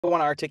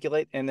want to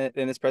articulate in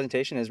this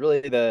presentation is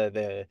really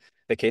the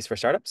case for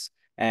startups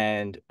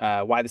and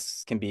why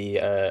this can be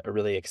a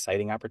really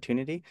exciting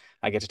opportunity.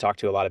 I get to talk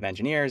to a lot of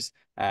engineers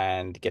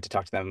and get to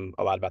talk to them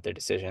a lot about their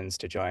decisions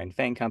to join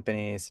FAANG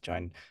companies,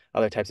 join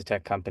other types of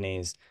tech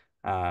companies.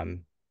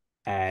 Um,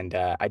 and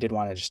I did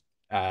want to just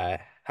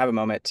have a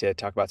moment to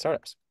talk about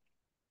startups.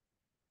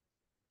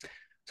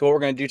 So what we're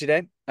going to do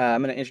today,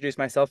 I'm going to introduce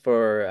myself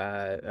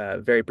for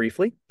very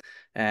briefly,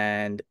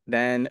 and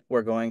then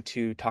we're going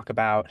to talk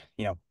about,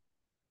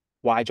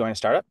 why join a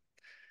startup.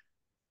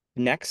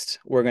 Next,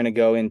 we're going to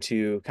go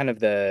into kind of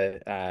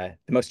the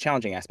most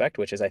challenging aspect,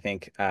 which is, I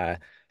think,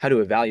 how to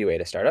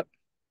evaluate a startup.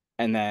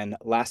 And then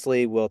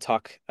lastly, we'll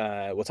talk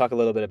a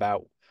little bit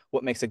about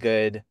what makes a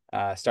good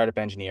startup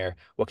engineer,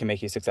 what can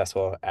make you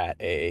successful at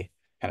a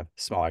kind of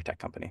smaller tech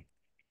company.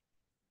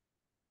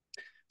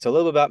 So a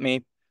little bit about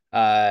me.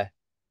 Uh,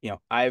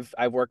 I've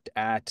worked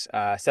at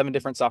 7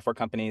 different software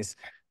companies,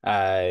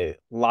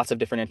 lots of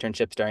different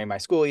internships during my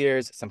school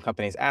years, some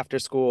companies after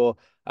school,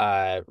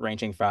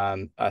 ranging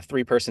from a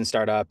 3-person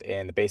startup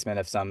in the basement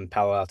of some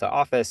Palo Alto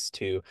office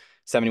to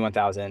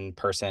 71,000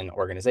 person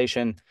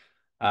organization.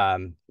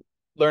 Um,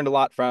 Learned a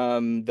lot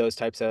from those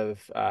types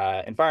of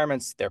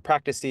environments, their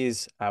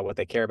practices, what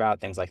they care about,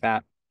 things like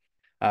that.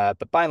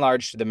 But by and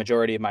large, the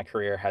majority of my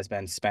career has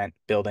been spent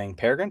building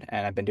Peregrine,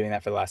 and I've been doing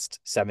that for the last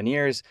 7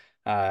 years.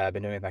 I've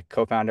been doing it with my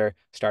co-founder,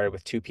 started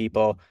with 2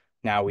 people.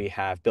 Now we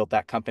have built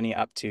that company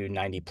up to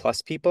 90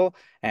 plus people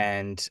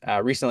and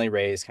recently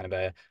raised kind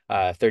of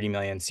a 30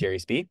 million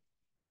Series B.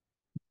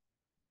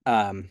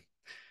 Um,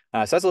 so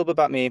that's a little bit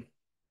about me.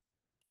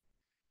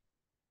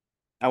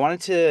 I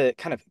wanted to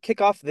kind of kick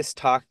off this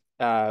talk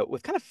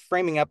with kind of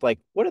framing up like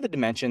what are the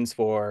dimensions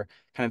for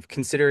kind of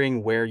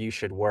considering where you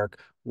should work,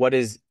 what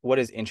is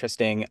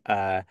interesting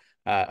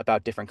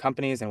about different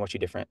companies and what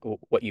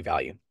you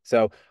value.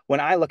 So when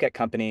I look at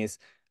companies,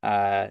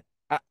 I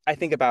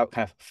think about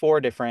kind of 4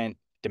 different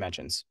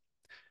dimensions: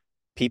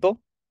 people,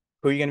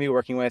 who are you going to be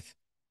working with,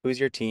 who's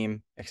your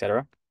team,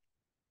 etc.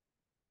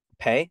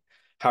 Pay,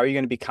 how are you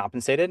going to be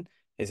compensated?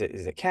 Is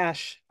it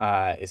cash?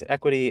 Is it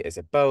equity? Is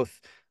it both?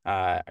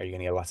 Are you going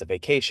to get lots of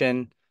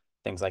vacation?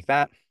 Things like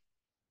that.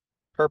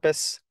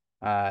 Purpose.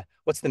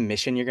 What's the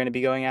mission you're going to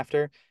be going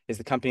after? Is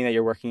the company that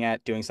you're working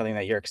at doing something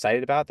that you're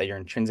excited about, that you're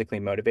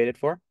intrinsically motivated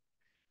for?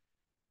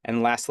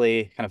 And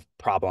lastly, kind of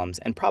problems.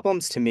 And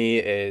problems to me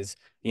is,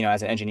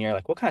 as an engineer,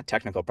 like what kind of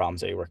technical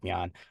problems are you working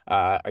on?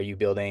 Are you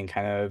building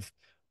kind of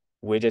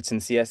widgets in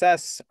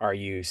CSS? Are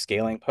you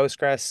scaling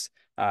Postgres?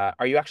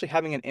 Are you actually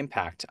having an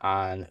impact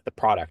on the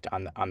product,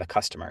 on the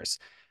customers?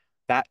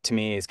 That to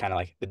me is kind of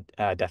like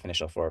the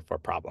definition for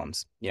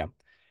problems.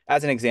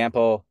 As an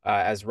example,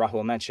 as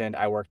Rahul mentioned,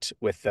 I worked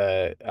with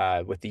the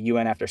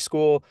UN after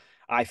school.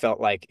 I felt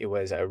like it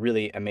was a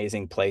really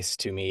amazing place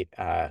to meet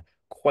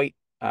quite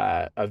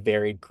a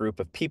varied group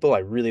of people. I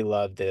really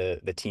loved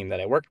the team that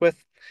I worked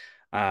with.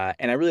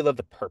 And I really love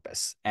the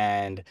purpose.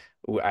 And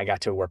I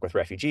got to work with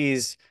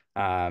refugees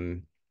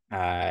and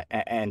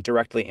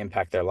directly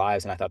impact their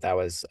lives. And I thought that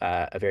was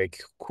a very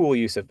cool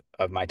use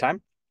of my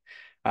time.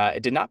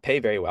 It did not pay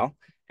very well,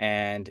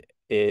 and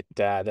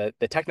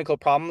the technical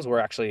problems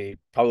were actually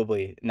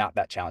probably not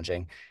that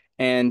challenging.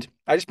 And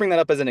I just bring that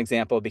up as an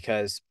example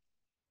because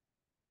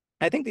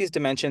I think these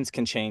dimensions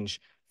can change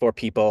for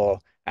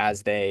people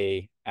as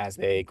they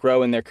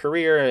grow in their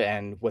career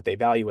and what they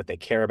value, what they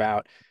care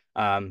about.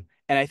 And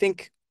I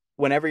think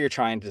whenever you're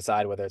trying to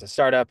decide whether it's a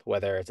startup,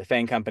 whether it's a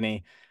FANG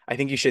company, I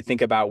think you should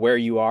think about where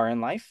you are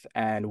in life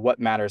and what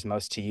matters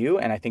most to you.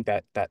 And I think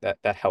that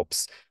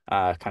helps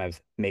kind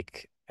of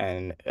make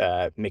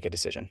a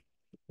decision.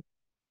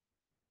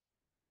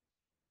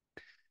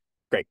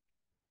 Great.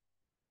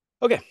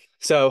 Okay,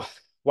 so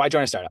why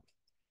join a startup?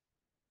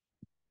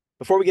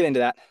 Before we get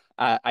into that,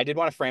 I did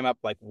want to frame up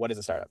like what is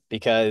a startup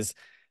because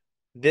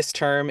this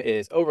term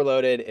is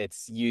overloaded.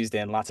 It's used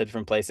in lots of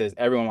different places.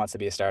 Everyone wants to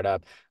be a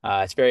startup.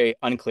 It's very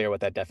unclear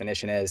what that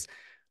definition is.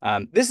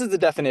 This is the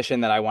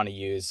definition that I want to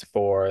use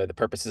for the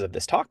purposes of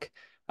this talk.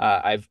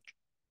 I've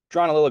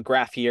drawn a little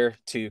graph here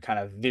to kind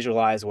of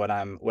visualize what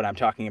I'm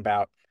talking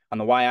about. On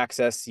the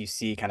y-axis, you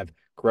see kind of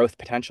growth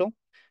potential.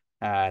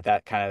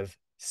 That kind of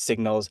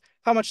signals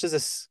how much does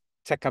this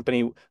tech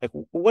company like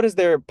what is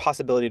their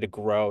possibility to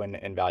grow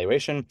in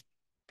valuation.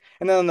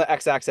 And then on the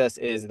x-axis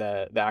is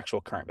the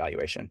actual current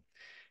valuation.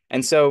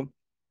 And so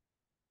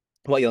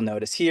what you'll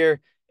notice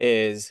here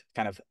is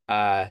kind of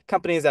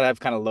companies that have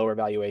kind of lower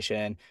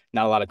valuation,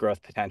 not a lot of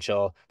growth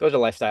potential. Those are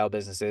lifestyle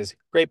businesses,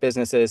 great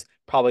businesses,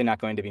 probably not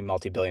going to be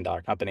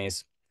multi-billion-dollar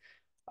companies.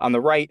 On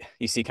the right,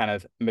 you see kind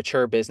of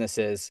mature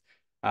businesses,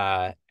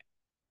 uh,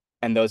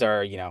 and those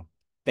are,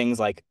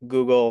 things like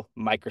Google,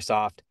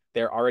 Microsoft.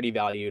 They're already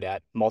valued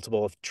at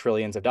multiple of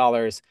trillions of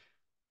dollars.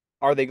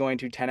 Are they going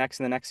to 10x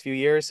in the next few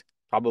years?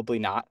 Probably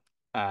not.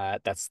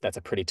 That's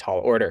a pretty tall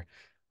order.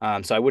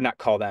 So I would not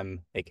call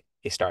them like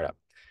a startup.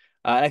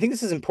 And I think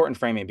this is important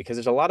framing because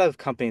there's a lot of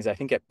companies I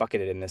think get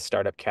bucketed in this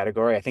startup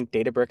category. I think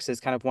Databricks is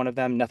kind of one of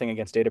them. Nothing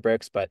against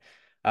Databricks, but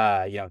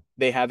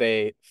they have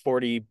a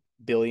 $40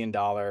 billion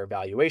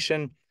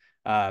valuation.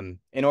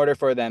 In order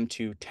for them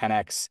to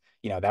 10x,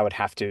 that would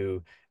have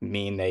to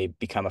mean they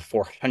become a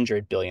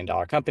 $400 billion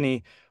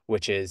company,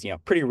 which is,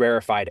 pretty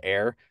rarefied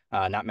air.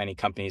 Not many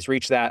companies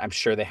reach that. I'm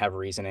sure they have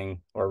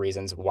reasoning or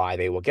reasons why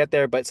they will get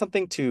there, but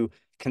something to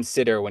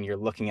consider when you're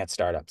looking at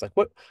startups. Like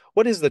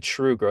what is the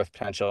true growth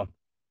potential?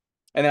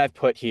 And then I've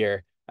put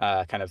here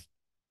kind of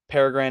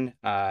Peregrine.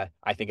 I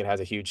think it has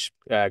a huge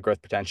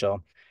growth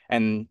potential.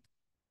 And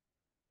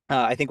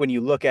I think when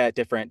you look at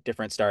different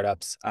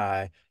startups,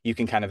 you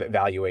can kind of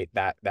evaluate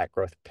that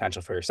growth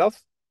potential for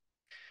yourself.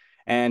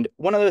 And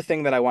one other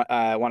thing that I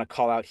want to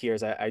call out here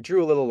is I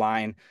drew a little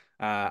line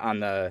on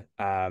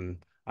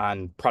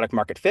product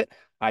market fit.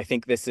 I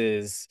think this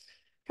is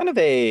kind of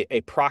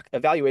a proc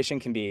evaluation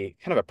can be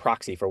kind of a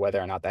proxy for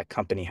whether or not that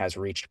company has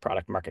reached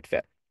product market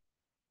fit.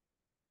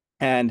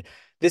 And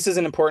this is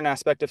an important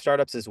aspect of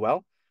startups as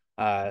well.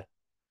 Uh,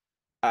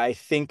 I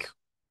think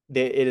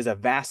that it is a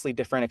vastly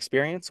different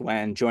experience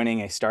when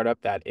joining a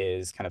startup that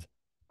is kind of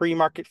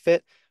pre-market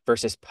fit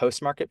versus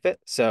post-market fit.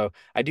 So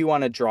I do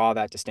want to draw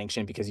that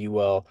distinction because you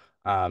will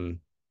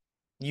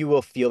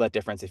feel that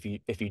difference if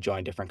you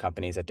join different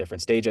companies at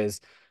different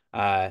stages.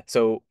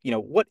 So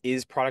what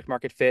is product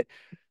market fit?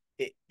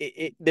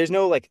 There's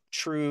no like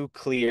true,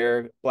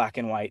 clear, black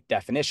and white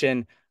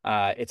definition.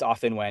 It's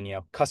often when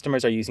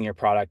customers are using your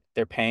product,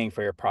 they're paying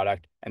for your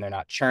product, and they're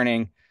not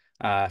churning.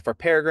 For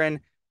Peregrine,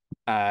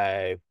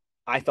 uh,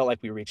 I felt like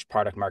we reached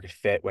product market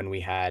fit when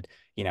we had,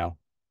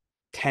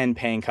 10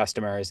 paying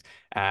customers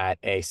at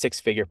a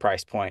six-figure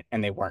price point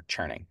and they weren't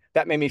churning.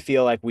 That made me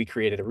feel like we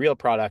created a real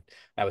product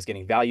that was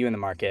getting value in the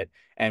market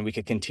and we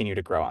could continue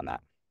to grow on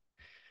that.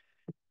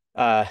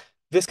 Uh,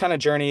 this kind of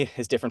journey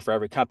is different for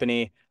every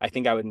company. I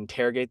think I would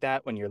interrogate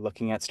that when you're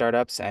looking at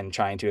startups and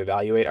trying to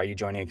evaluate, are you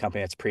joining a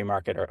company that's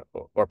pre-market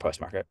or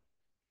post-market?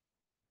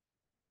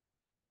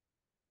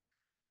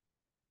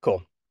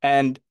 Cool.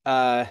 And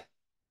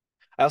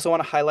I also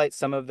want to highlight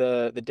some of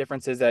the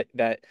differences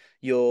that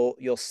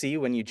you'll see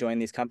when you join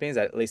these companies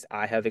that at least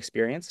I have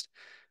experienced.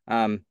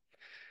 Um,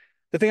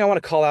 the thing I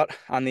want to call out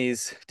on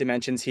these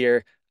dimensions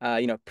here,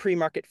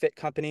 pre-market fit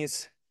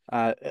companies,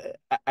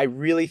 I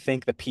really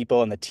think the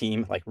people and the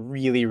team like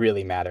really,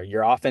 really matter.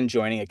 You're often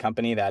joining a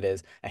company that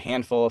is a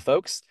handful of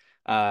folks,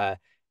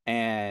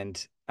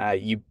 and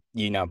you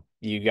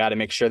got to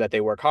make sure that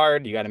they work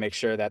hard. You got to make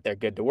sure that they're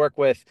good to work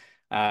with,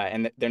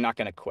 and they're not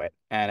going to quit.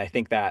 And I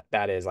think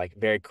that is like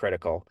very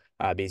critical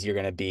because you're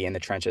going to be in the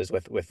trenches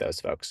with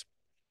those folks.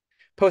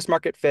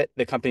 Post-market fit,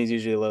 the company is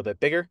usually a little bit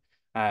bigger.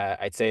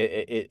 I'd say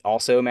it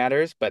also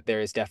matters, but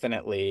there is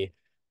definitely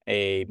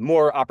a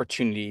more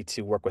opportunity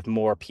to work with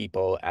more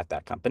people at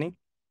that company.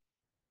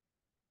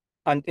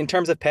 In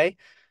terms of pay,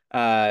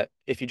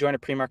 if you join a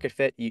pre-market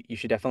fit, you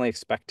should definitely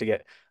expect to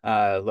get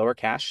lower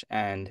cash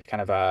and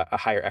kind of a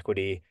higher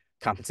equity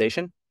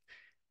compensation.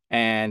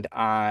 And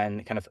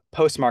on kind of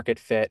post-market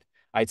fit,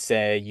 I'd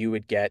say you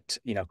would get,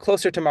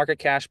 closer to market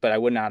cash, but I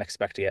would not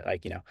expect to get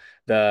like,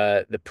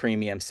 the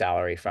premium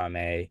salary from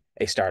a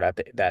startup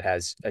that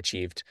has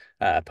achieved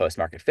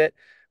post-market fit.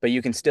 But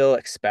you can still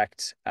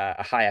expect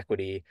a high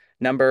equity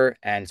number,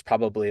 and it's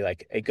probably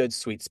like a good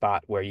sweet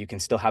spot where you can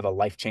still have a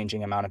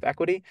life-changing amount of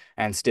equity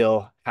and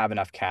still have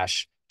enough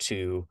cash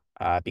to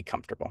be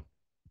comfortable.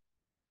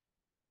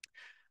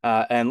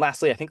 And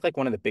lastly, I think like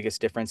one of the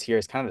biggest difference here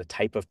is kind of the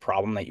type of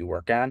problem that you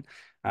work on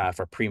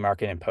for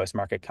pre-market and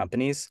post-market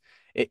companies.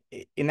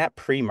 In that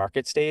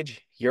pre-market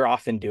stage, you're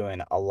often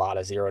doing a lot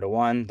of 0 to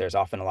 1. There's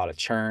often a lot of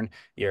churn.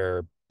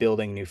 You're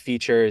building new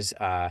features.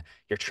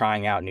 You're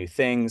trying out new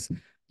things.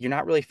 You're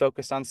not really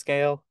focused on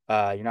scale.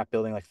 You're not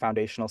building like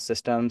foundational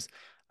systems.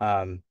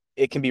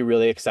 It can be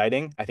really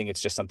exciting. I think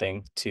it's just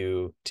something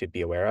to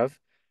be aware of.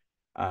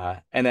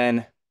 And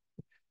then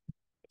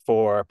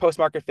for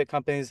post-market fit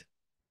companies,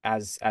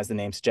 as the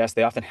name suggests,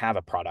 they often have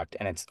a product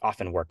and it's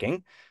often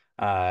working.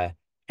 Uh,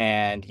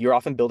 and you're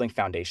often building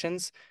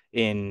foundations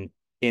in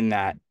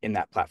that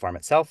platform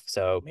itself.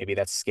 So maybe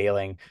that's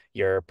scaling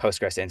your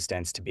Postgres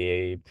instance to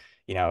be,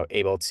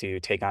 able to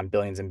take on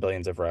billions and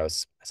billions of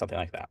rows, something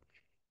like that.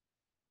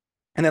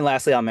 And then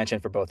lastly, I'll mention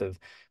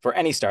for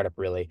any startup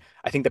really,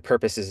 I think the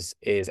purpose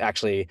is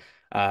actually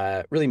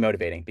really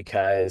motivating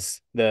because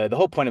the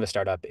whole point of a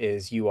startup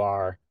is you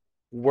are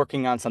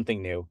working on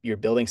something new. You're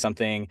building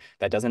something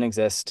that doesn't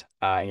exist,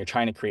 and you're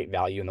trying to create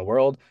value in the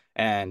world,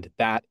 and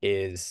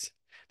that's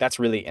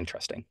really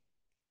interesting.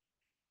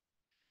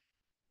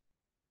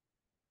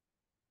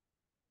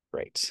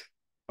 Great.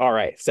 All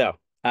right. So,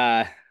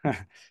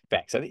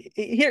 thanks. So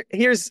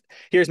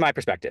here's my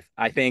perspective.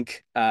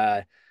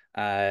 The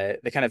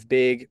kind of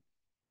big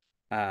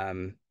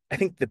I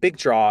think the big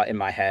draw in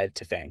my head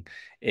to FAANG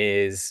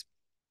is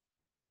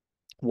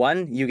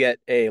one, you get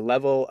a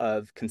level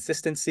of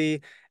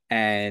consistency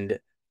and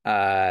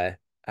uh,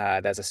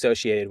 that's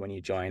associated when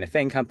you join a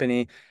FAANG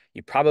company.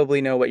 You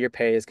probably know what your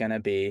pay is going to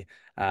be.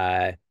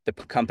 The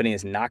company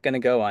is not going to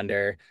go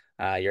under.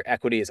 Your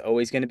equity is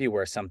always going to be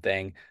worth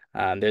something.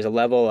 There's a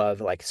level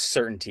of like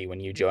certainty when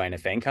you join a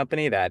FAANG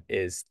company that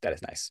is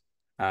nice.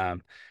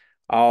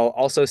 I'll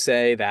also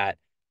say that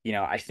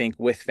I think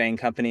with FAANG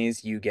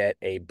companies, you get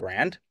a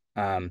brand.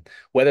 Um,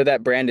 Whether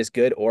that brand is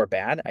good or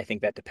bad, I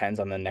think that depends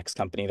on the next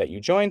company that you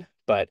join,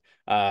 but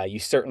you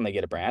certainly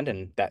get a brand,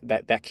 and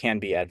that can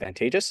be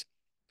advantageous.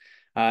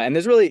 And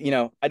there's really,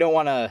 I don't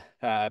want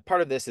to,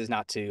 part of this is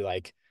not to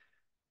like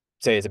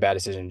say it's a bad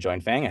decision to join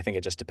FAANG. I think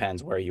it just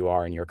depends where you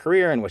are in your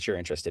career and what you're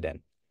interested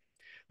in.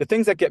 The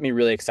things that get me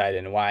really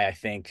excited and why I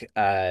think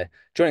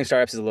joining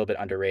startups is a little bit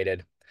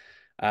underrated.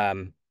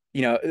 Um,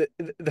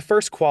 the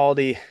first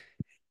quality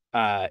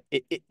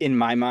in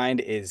my mind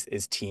is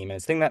team, and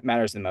it's the thing that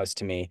matters the most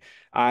to me.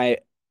 I,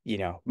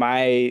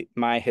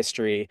 my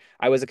history,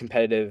 I was a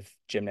competitive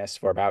gymnast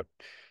for about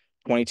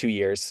 22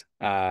 years.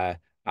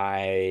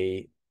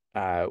 I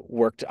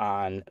worked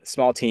on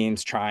small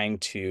teams trying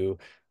to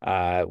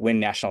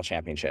win national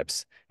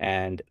championships.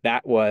 And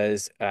that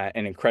was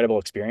an incredible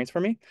experience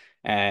for me.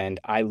 And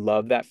I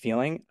love that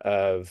feeling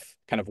of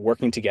kind of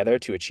working together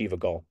to achieve a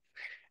goal.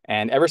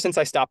 And ever since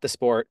I stopped the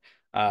sport,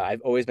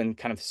 I've always been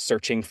kind of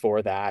searching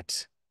for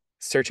that,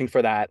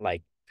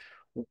 like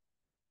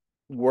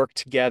work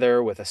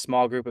together with a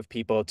small group of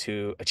people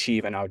to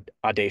achieve an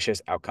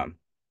audacious outcome.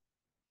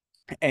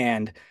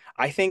 And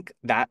I think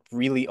that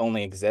really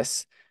only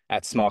exists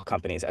at small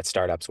companies, at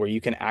startups, where you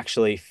can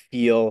actually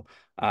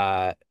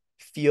uh,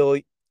 feel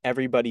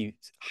everybody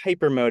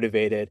hyper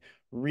motivated,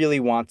 really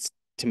wants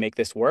to make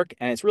this work,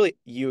 and it's really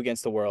you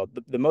against the world.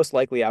 The most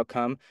likely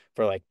outcome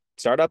for like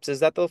startups is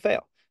that they'll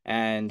fail,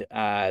 and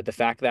the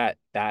fact uh,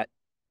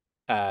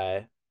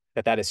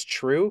 that is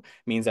true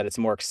means that it's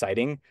more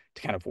exciting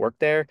to kind of work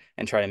there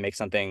and try to make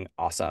something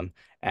awesome.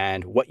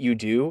 And what you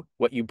do,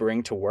 what you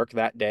bring to work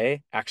that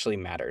day actually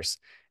matters.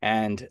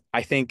 And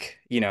I think,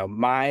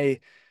 my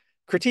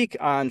critique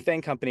on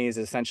FAANG companies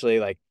is essentially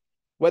like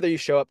whether you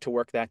show up to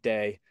work that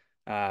day,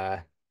 uh,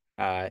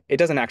 it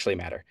doesn't actually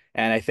matter.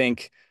 And I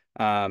think,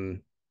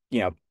 the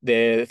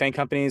FAANG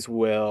companies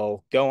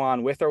will go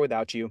on with or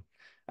without you,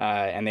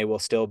 and they will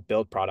still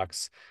build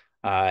products.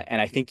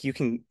 And I think you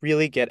can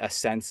really get a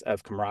sense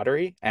of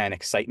camaraderie and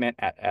excitement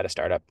at a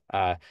startup.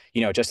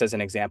 Just as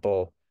an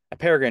example, at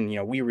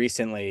Peregrine, we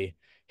recently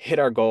hit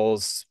our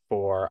goals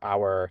for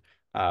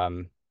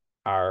um,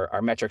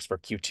 our metrics for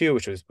Q2,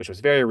 which was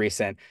very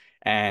recent,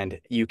 and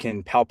you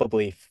can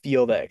palpably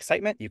feel the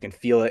excitement. You can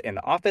feel it in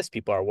the office.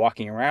 People are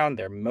walking around,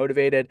 they're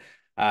motivated,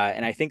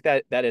 and I think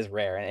that is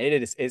rare,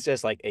 and it's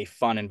just like a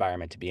fun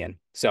environment to be in.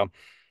 So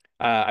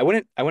I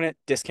wouldn't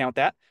discount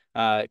that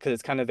because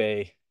it's kind of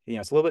it's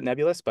a little bit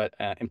nebulous, but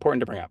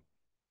important to bring up.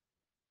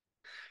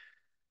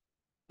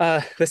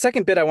 The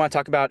second bit I want to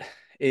talk about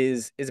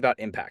is about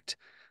impact.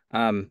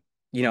 Um,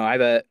 I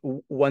have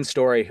one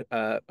story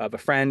of a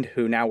friend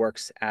who now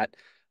works at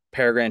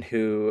Peregrine,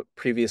 who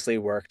previously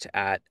worked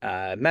at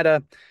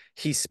Meta.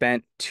 He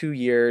spent 2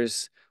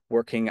 years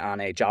working on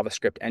a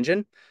JavaScript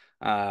engine,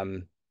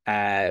 um,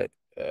 uh,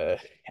 uh,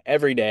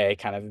 every day,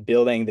 kind of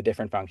building the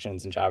different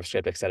functions in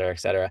JavaScript, et cetera, et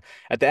cetera.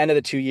 At the end of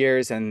the 2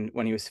 years, and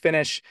when he was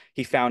finished,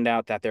 he found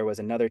out that there was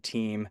another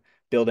team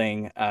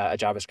building a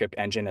JavaScript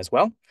engine as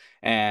well,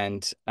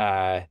 and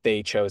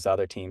they chose the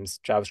other team's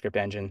JavaScript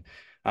engine,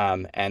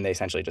 and they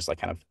essentially just like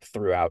kind of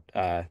threw out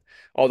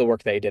all the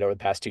work they did over the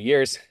past 2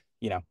 years.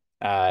 You know,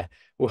 uh,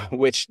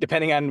 which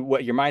depending on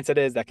what your mindset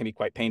is, that can be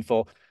quite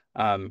painful.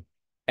 Um,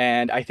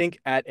 and I think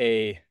at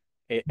a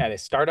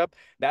startup,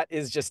 that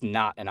is just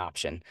not an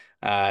option.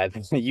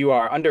 You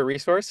are under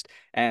resourced,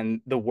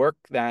 and the work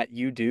that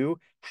you do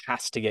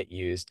has to get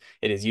used.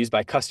 It is used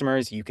by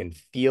customers. You can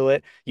feel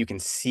it, you can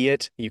see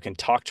it, you can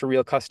talk to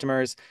real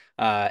customers,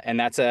 and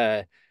that's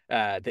the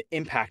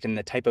impact and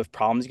the type of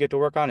problems you get to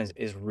work on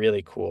is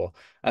really cool,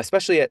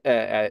 especially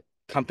at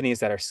companies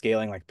that are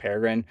scaling like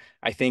Peregrine.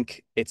 I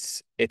think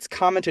it's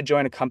common to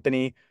join a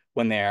company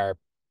when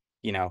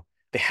you know,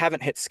 they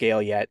haven't hit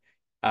scale yet,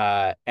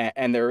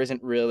 and there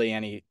isn't really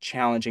any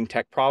challenging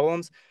tech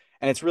problems.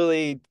 And it's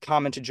really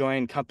common to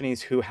join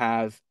companies who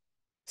have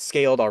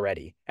scaled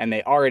already and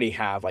they already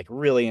have like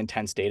really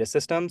intense data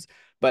systems.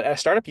 But at a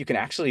startup, you can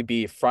actually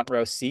be front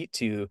row seat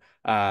to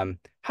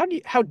how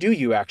do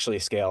you actually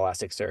scale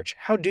Elasticsearch?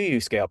 How do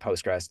you scale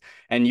Postgres?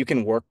 And you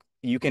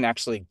can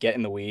actually get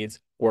in the weeds,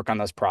 work on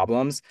those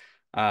problems.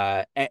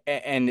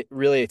 And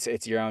really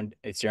it's your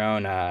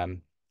own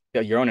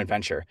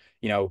adventure.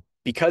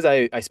 Because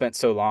I spent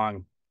so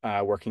long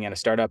working at a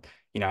startup,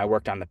 I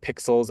worked on the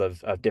pixels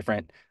of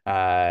different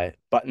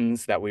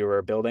buttons that we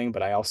were building,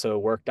 but I also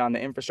worked on the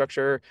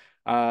infrastructure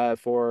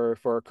for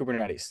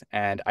Kubernetes.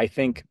 And I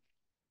think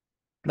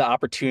the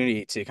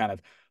opportunity to kind of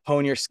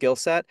hone your skill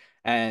set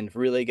and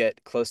really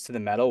get close to the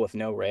metal with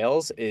no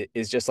rails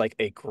is just like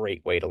a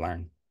great way to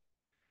learn.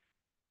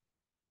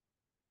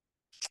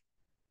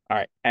 All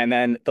right. And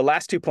then the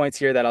last 2 points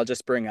here that I'll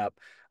just bring up.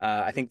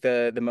 I think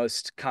the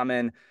most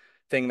common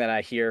thing that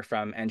I hear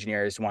from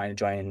engineers wanting to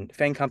join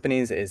FANG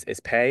companies is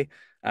pay.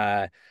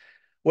 Uh,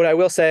 what I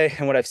will say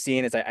and what I've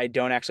seen is I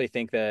don't actually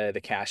think the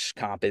cash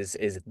comp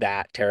is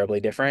that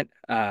terribly different.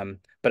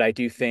 But I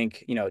do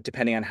think,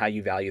 depending on how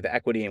you value the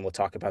equity, and we'll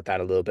talk about that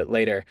a little bit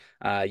later,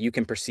 you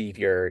can perceive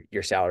your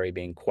salary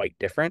being quite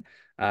different.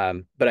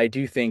 But I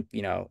do think,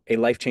 a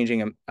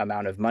life-changing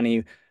amount of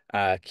money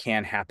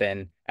can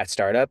happen at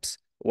startups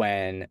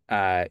when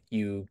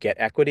you get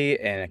equity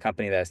in a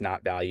company that is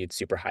not valued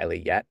super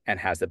highly yet and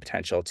has the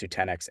potential to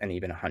 10x and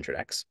even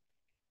 100x.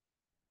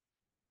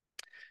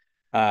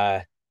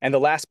 Uh, and the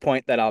last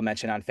point that I'll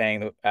mention on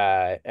FAANG,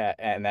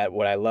 and that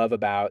what I love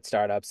about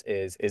startups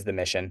is the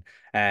mission.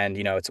 And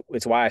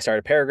it's why I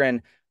started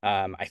Peregrine.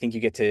 I think you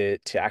get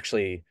to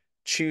actually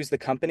choose the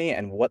company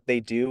and what they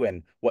do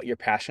and what you're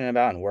passionate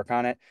about and work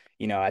on it.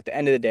 At the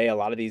end of the day, a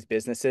lot of these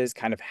businesses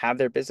kind of have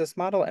their business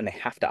model and they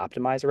have to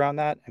optimize around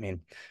that. I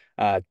mean,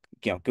 uh,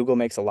 Google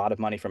makes a lot of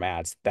money from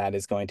ads. That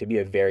is going to be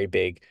a very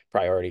big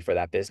priority for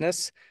that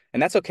business,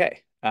 and that's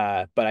okay.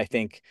 But I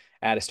think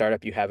at a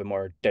startup, you have a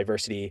more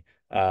diversity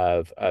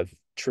of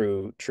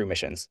true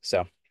missions.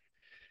 So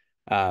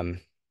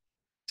um,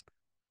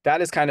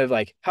 that is kind of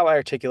like how I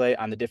articulate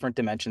on the different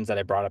dimensions that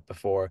I brought up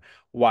before,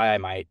 why I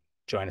might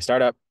join a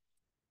startup.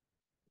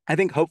 I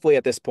think hopefully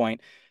at this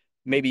point,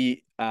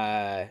 maybe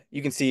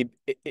you can see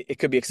it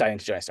could be exciting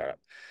to join a startup.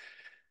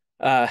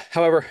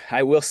 However,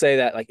 I will say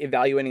that like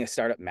evaluating a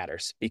startup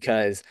matters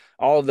because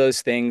all of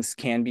those things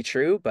can be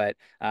true, but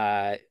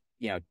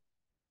you know,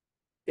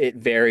 it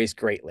varies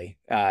greatly.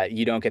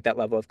 You don't get that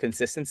level of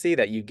consistency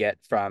that you get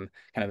from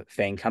kind of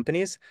FAANG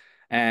companies.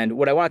 And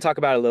what I want to talk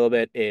about a little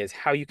bit is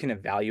how you can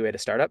evaluate a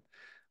startup.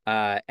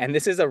 And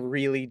this is a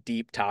really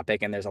deep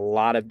topic, and there's a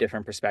lot of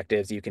different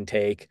perspectives you can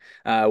take.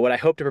 What I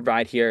hope to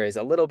provide here is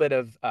a little bit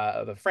of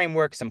a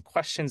framework, some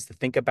questions to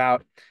think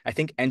about. I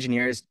think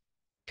engineers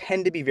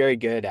tend to be very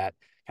good at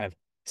kind of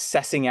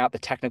sussing out the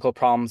technical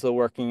problems they're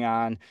working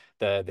on,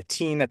 the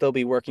team that they'll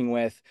be working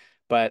with.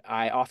 But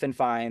I often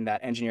find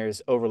that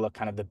engineers overlook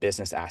kind of the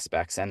business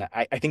aspects. And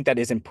I think that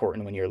is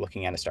important when you're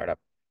looking at a startup.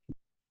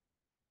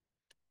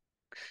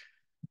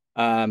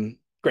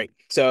 Great.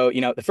 So,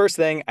 the first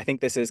thing, I think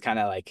this is kind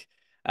of like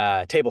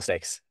table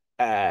stakes.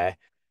 How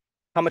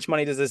much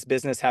money does this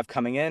business have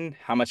coming in?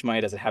 How much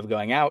money does it have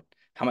going out?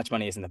 How much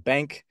money is in the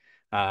bank?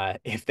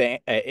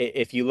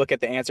 If you look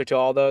at the answer to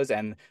all those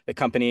and the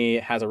company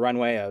has a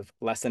runway of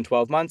less than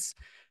 12 months,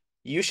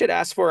 you should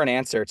ask for an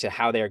answer to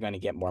how they are going to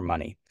get more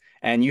money.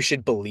 And you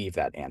should believe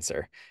that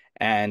answer.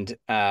 And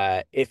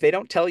if they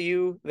don't tell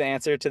you the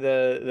answer to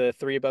the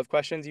three above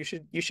questions, you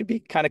should be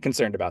kind of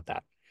concerned about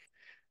that.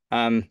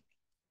 Um,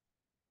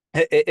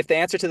 if the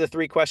answer to the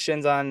three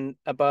questions on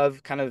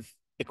above kind of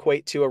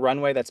equate to a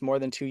runway that's more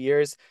than 2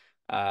 years,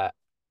 uh,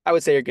 I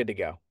would say you're good to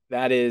go.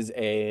 That is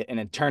an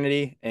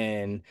eternity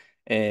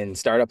in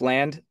startup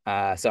land.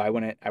 So I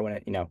wouldn't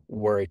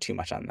worry too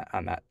much on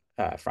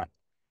that front.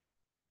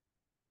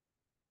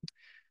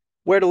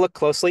 Where to look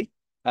closely?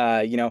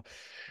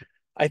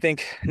 I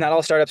think not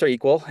all startups are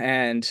equal,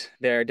 and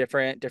there are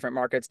different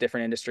markets,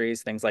 different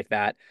industries, things like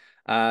that.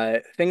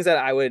 Things that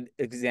I would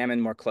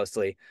examine more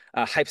closely,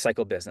 hype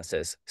cycle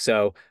businesses.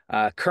 So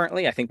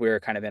currently, I think we're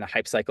kind of in a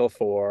hype cycle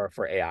for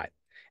AI,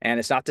 and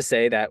it's not to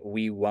say that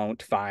we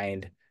won't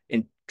find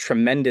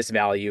tremendous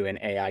value in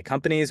AI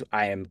companies.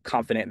 I am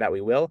confident that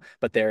we will,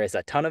 but there is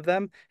a ton of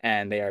them,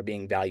 and they are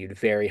being valued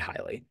very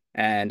highly.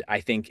 And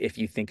I think if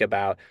you think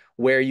about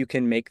where you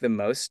can make the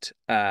most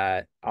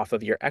off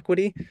of your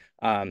equity,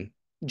 um,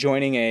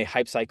 joining a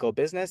hype cycle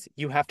business,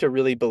 you have to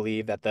really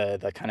believe that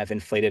the kind of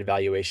inflated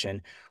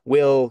valuation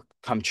will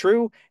come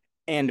true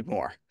and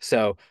more.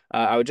 So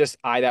I would just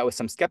eye that with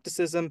some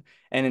skepticism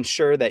and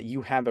ensure that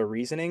you have a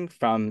reasoning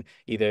from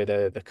either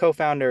the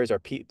co-founders or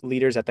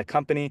leaders at the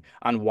company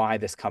on why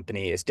this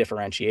company is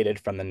differentiated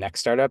from the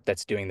next startup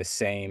that's doing the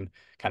same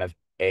kind of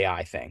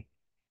AI thing.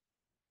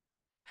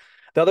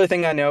 The other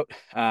thing I note,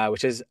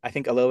 which is I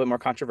think a little bit more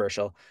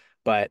controversial,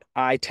 but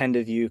I tend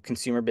to view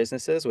consumer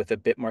businesses with a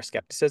bit more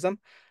skepticism.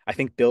 I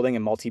think building a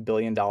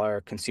multi-billion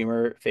dollar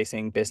consumer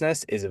facing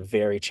business is a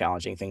very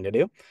challenging thing to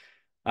do.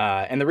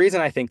 And the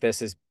reason I think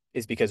this is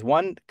because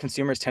one,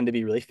 consumers tend to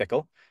be really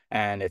fickle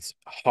and it's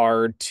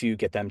hard to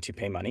get them to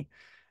pay money.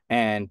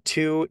 And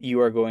two,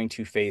 you are going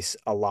to face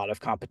a lot of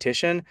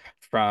competition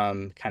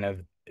from kind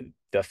of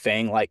the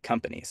FAANG-like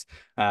companies.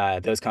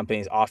 Those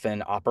companies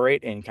often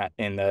operate in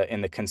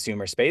the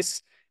consumer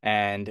space,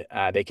 and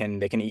they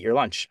can eat your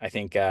lunch. I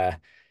think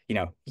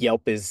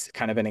Yelp is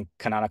kind of a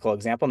canonical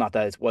example. Not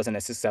that it wasn't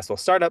a successful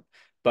startup,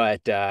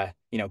 but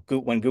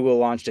when Google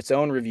launched its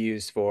own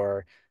reviews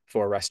for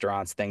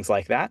restaurants, things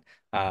like that,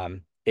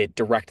 it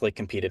directly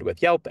competed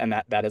with Yelp, and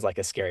that is like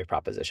a scary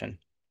proposition.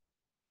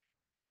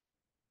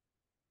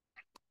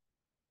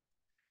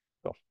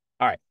 Cool.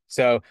 All right.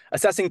 So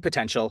assessing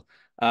potential.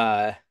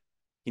 Uh,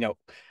 you know,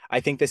 I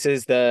think this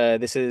is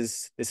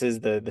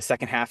the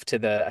second half to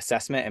the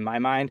assessment in my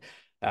mind.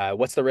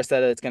 What's the risk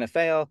that it's going to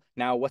fail?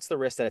 Now, what's the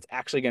risk that it's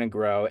actually going to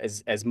grow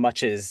as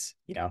much as,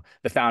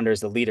 the founders,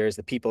 the leaders,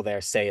 the people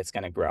there say it's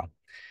going to grow?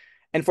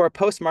 And for a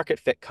post-market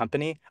fit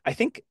company, I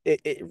think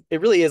it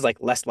really is like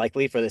less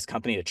likely for this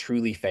company to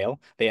truly fail.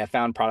 They have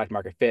found product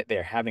market fit. They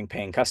are having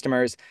paying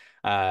customers.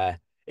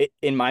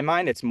 in my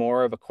mind, it's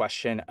more of a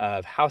question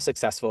of how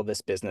successful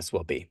this business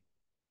will be.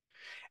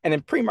 And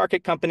in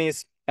pre-market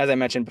companies, as I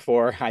mentioned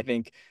before, I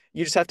think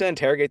you just have to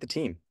interrogate the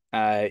team.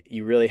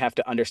 You really have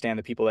to understand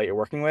the people that you're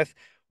working with.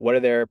 What are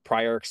their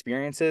prior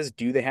experiences?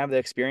 Do they have the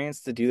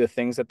experience to do the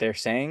things that they're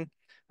saying?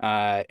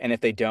 And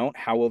if they don't,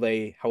 how will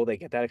they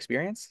get that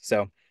experience?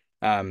 So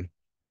um,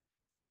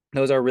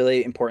 those are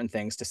really important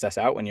things to suss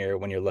out when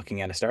you're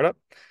looking at a startup.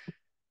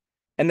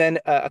 And then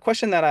a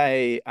question that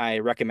I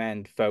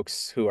recommend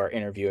folks who are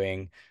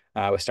interviewing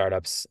with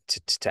startups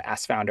to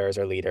ask founders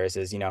or leaders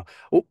is,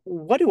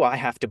 what do I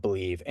have to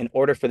believe in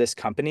order for this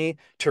company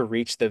to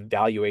reach the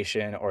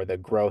valuation or the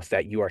growth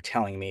that you are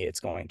telling me it's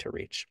going to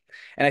reach?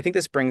 And I think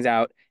this brings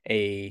out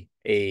a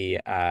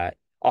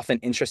often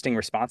interesting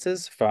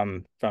responses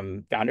from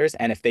founders.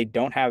 And if they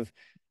don't have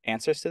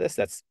answers to this,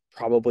 that's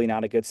probably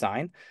not a good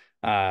sign.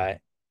 Uh,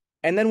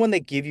 and then when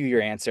they give you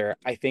your answer,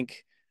 I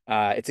think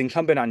it's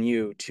incumbent on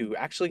you to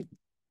actually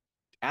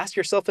ask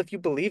yourself if you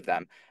believe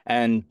them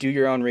and do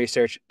your own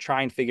research,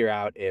 try and figure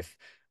out if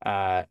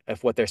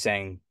what they're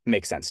saying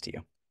makes sense to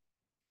you.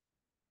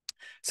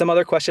 Some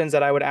other questions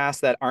that I would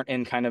ask that aren't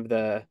in kind of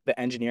the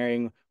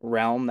engineering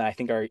realm that I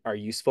think are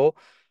useful.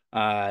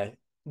 Uh,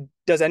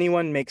 does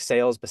anyone make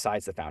sales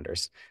besides the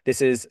founders?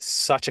 This is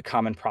such a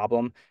common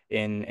problem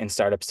in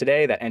startups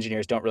today that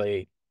engineers don't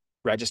really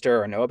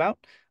register or know about.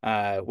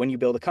 When you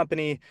build a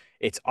company,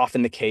 it's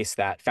often the case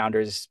that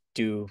founders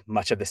do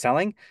much of the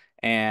selling,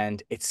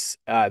 and it's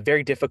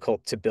very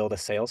difficult to build a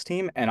sales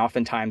team. And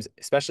oftentimes,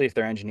 especially if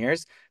they're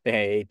engineers,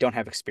 they don't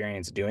have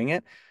experience doing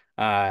it.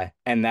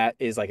 And that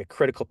is like a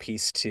critical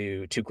piece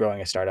to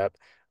growing a startup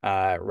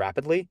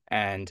rapidly.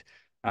 And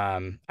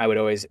I would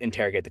always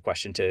interrogate the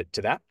question to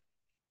that.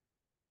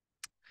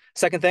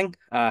 Second thing,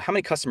 how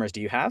many customers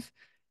do you have?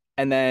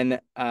 And then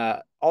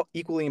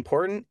equally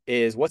important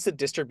is what's the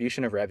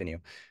distribution of revenue?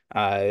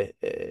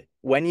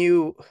 When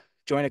you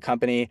join a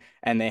company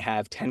and they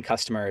have 10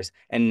 customers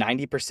and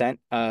 90%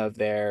 of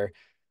their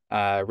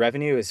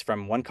revenue is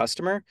from one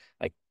customer,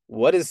 like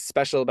what is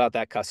special about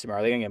that customer?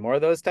 Are they going to get more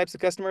of those types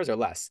of customers or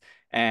less?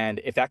 And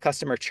if that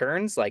customer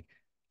churns, like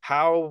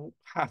how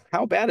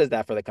bad is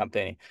that for the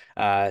company?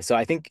 So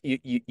I think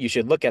you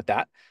should look at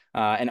that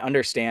and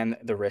understand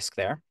the risk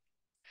there.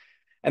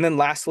 And then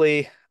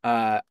lastly,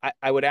 I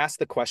would ask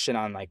the question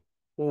on like,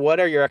 what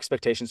are your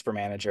expectations for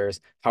managers?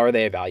 How are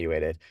they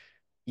evaluated?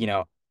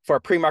 For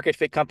a pre-market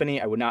fit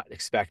company, I would not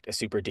expect a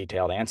super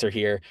detailed answer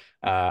here.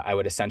 I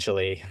would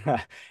essentially,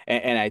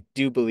 and I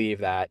do believe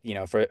that,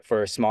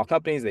 for small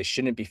companies, they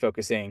shouldn't be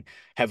focusing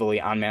heavily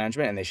on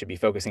management and they should be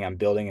focusing on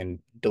building and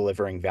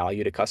delivering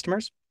value to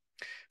customers.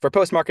 For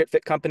post-market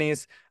fit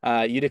companies,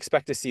 you'd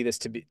expect to see this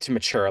to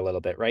mature a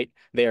little bit, right?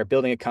 They are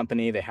building a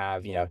company. They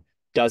have,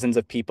 dozens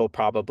of people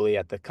probably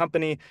at the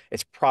company.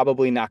 It's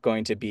probably not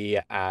going to be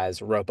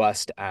as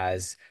robust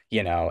as,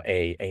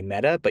 a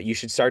Meta, but you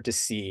should start to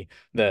see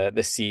the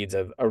seeds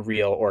of a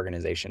real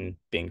organization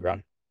being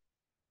grown.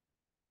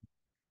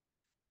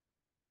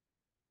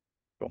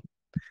 Cool.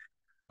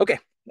 Okay.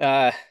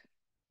 Uh,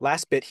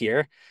 Last bit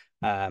here.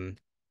 Um,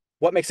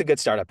 what makes a good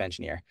startup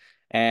engineer?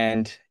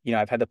 And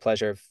I've had the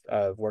pleasure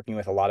of working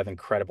with a lot of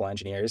incredible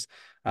engineers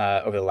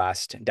over the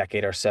last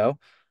decade or so.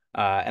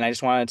 And I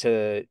just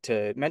wanted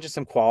to mention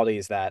some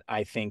qualities that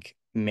I think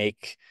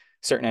make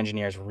certain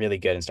engineers really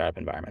good in startup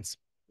environments.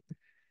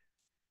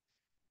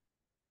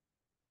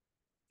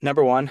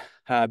 Number one,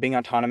 being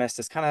autonomous.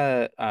 This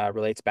kind of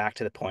relates back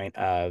to the point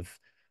of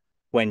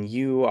when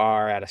you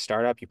are at a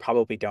startup, you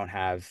probably don't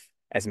have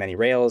as many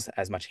rails,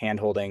 as much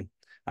handholding.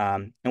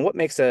 And what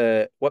makes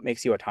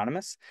you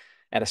autonomous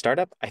at a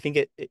startup? I think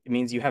it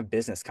means you have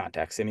business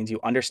context. It means you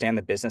understand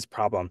the business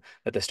problem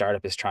that the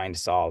startup is trying to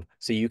solve,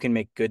 so you can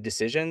make good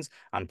decisions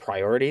on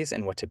priorities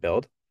and what to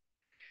build.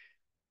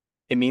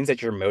 It means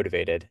that you're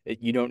motivated.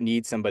 You don't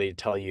need somebody to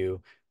tell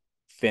you,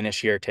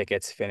 finish your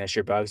tickets, finish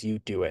your bugs. You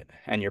do it,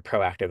 and you're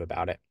proactive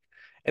about it.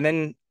 And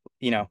then,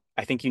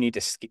 I think you need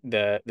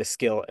the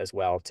skill as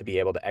well to be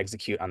able to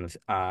execute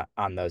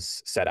on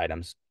those set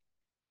items.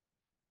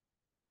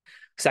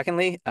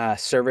 Secondly,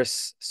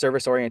 service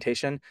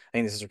orientation. I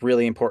think this is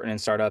really important in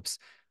startups.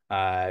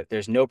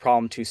 There's no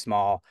problem too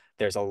small.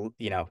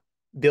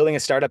 Building a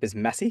startup is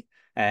messy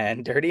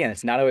and dirty, and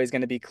it's not always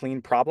going to be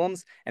clean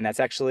problems. And that's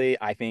actually,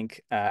 I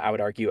think, I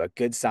would argue, a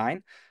good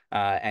sign.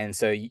 And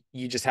so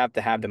you just have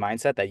to have the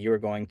mindset that you are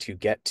going to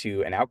get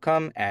to an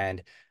outcome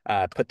and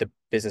put the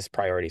business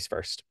priorities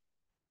first.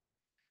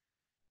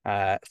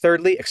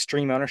 Thirdly,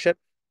 extreme ownership.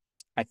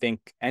 I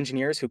think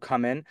engineers who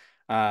come in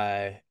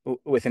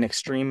with an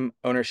extreme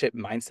ownership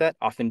mindset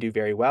often do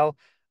very well.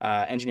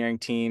 Engineering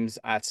teams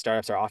at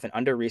startups are often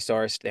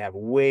under-resourced. They have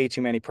way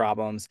too many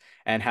problems,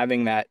 and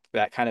having that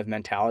kind of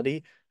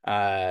mentality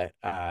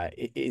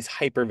is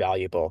hyper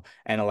valuable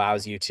and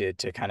allows you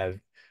to kind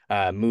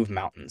of move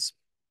mountains.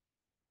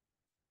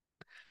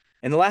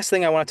 And the last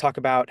thing I want to talk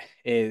about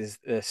is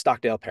the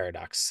Stockdale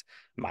paradox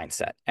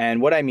mindset.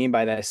 And what I mean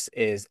by this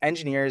is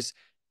engineers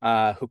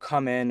who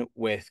come in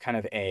with kind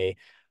of a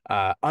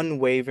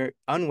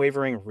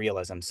unwavering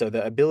realism. So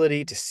the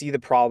ability to see the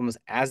problems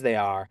as they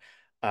are,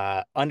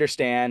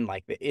 understand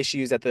like the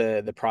issues that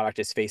the product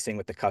is facing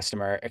with the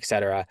customer, et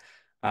cetera.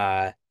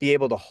 Be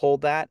able to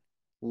hold that,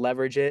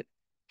 leverage it,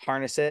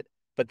 harness it,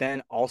 but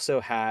then also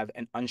have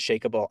an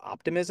unshakable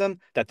optimism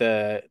that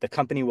the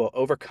company will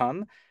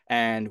overcome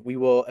and we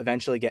will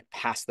eventually get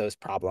past those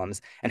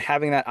problems. And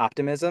having that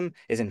optimism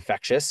is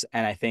infectious.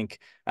 And I think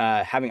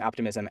having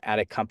optimism at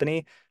a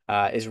company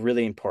is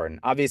really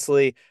important.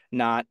 Obviously,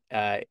 not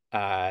kind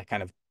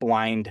of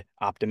blind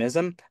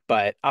optimism,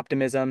 but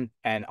optimism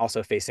and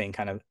also facing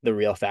kind of the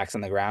real facts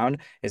on the ground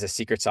is a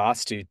secret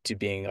sauce to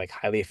being like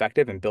highly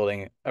effective and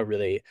building a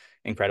really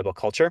incredible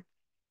culture.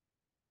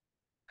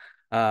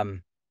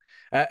 Um,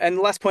 and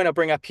the last point I'll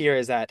bring up here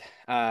is that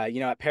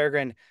at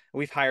Peregrine,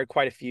 we've hired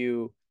quite a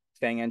few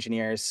FAANG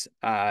engineers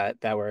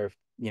that were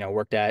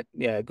worked at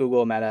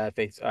Google, Meta,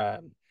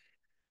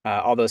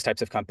 all those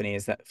types of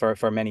companies that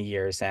for many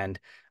years. And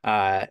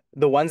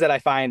the ones that I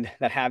find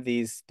that have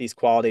these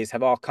qualities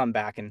have all come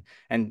back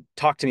and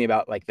talked to me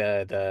about like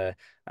the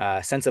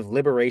sense of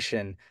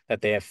liberation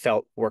that they have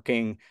felt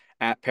working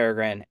at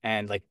Peregrine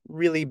and like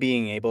really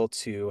being able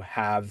to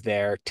have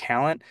their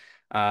talent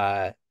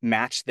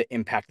match the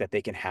impact that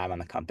they can have on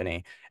the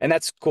company. And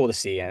that's cool to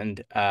see.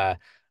 And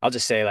I'll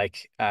just say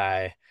like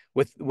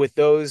with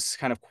those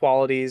kind of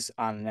qualities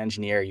on an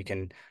engineer, you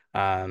can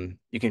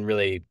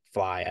really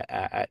fly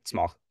at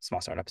small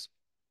startups.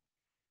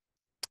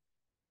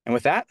 And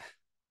with that, I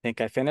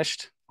think I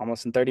finished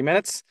almost in 30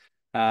 minutes.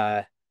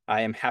 Uh,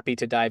 I am happy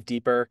to dive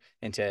deeper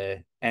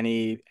into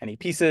any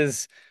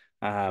pieces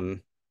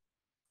um,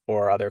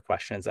 or other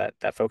questions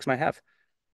that folks might have.